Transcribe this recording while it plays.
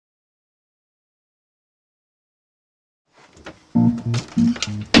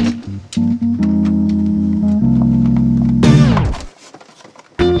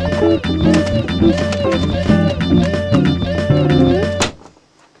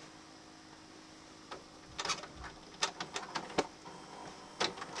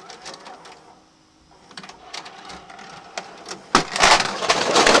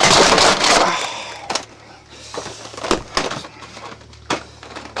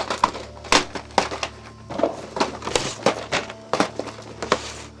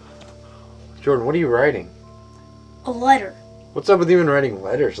Jordan, what are you writing? A letter. What's up with you been writing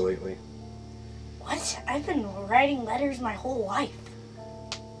letters lately? What? I've been writing letters my whole life.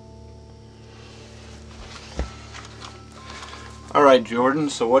 Alright, Jordan,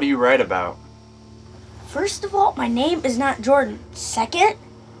 so what do you write about? First of all, my name is not Jordan. Second,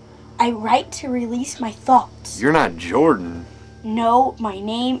 I write to release my thoughts. You're not Jordan. No, my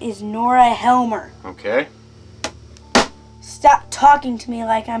name is Nora Helmer. Okay. Stop talking to me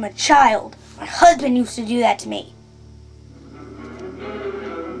like I'm a child. My husband used to do that to me.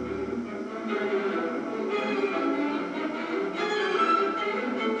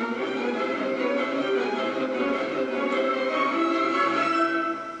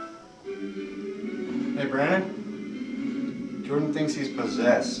 Hey, Brandon. Jordan thinks he's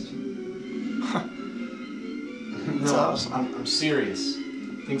possessed. No, I'm serious.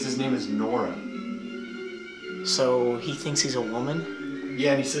 He thinks his name is Nora. So he thinks he's a woman?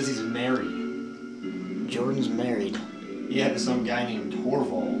 Yeah, and he says he's married. Jordan's married. Yeah, to some guy named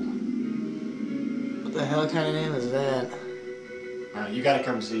Torvald. What the hell kind of name is that? Alright, you gotta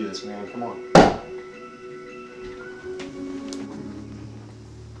come see this, man. Come on.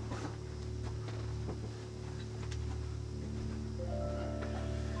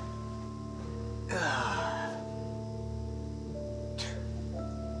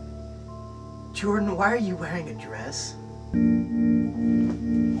 Jordan, why are you wearing a dress?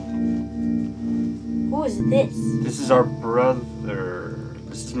 Who is this? This is our brother.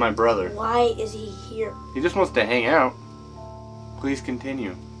 This is my brother. Why is he here? He just wants to hang out. Please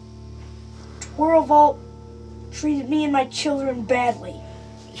continue. Torvald treated me and my children badly.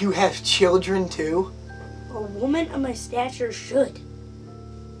 You have children too? A woman of my stature should.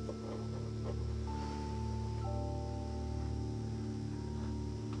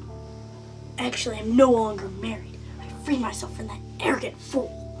 Actually, I'm no longer married. I freed myself from that arrogant fool.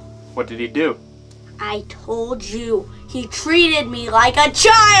 What did he do? I told you, he treated me like a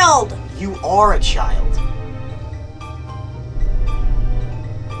child! You are a child.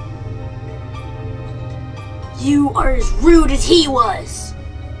 You are as rude as he was.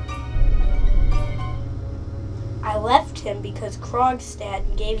 I left him because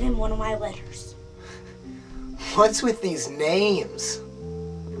Krogstad gave him one of my letters. What's with these names?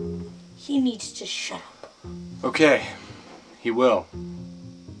 He needs to shut up. Okay. He will.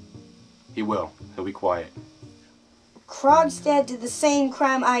 He will. He'll be quiet. Krogstad did the same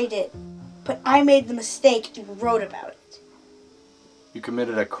crime I did, but I made the mistake and wrote about it. You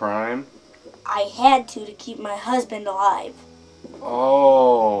committed a crime? I had to keep my husband alive.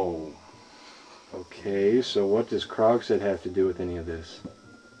 Oh. Okay, so what does Krogstad have to do with any of this?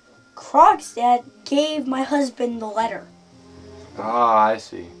 Krogstad gave my husband the letter. Ah, I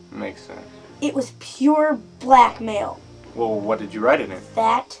see. Makes sense. It was pure blackmail. Well, what did you write in it?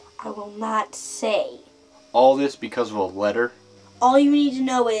 That I will not say. All this because of a letter? All you need to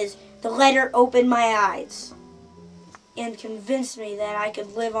know is the letter opened my eyes and convinced me that I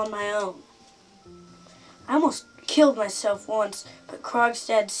could live on my own. I almost killed myself once, but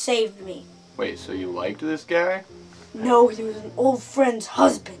Krogstad saved me. Wait, so you liked this guy? No, he was an old friend's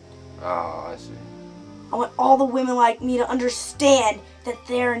husband. Oh, I see. I want all the women like me to understand that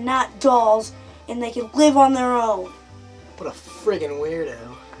they're not dolls and they can live on their own. What a friggin' weirdo.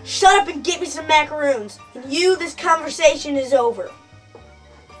 Shut up and get me some macaroons. And you, this conversation is over.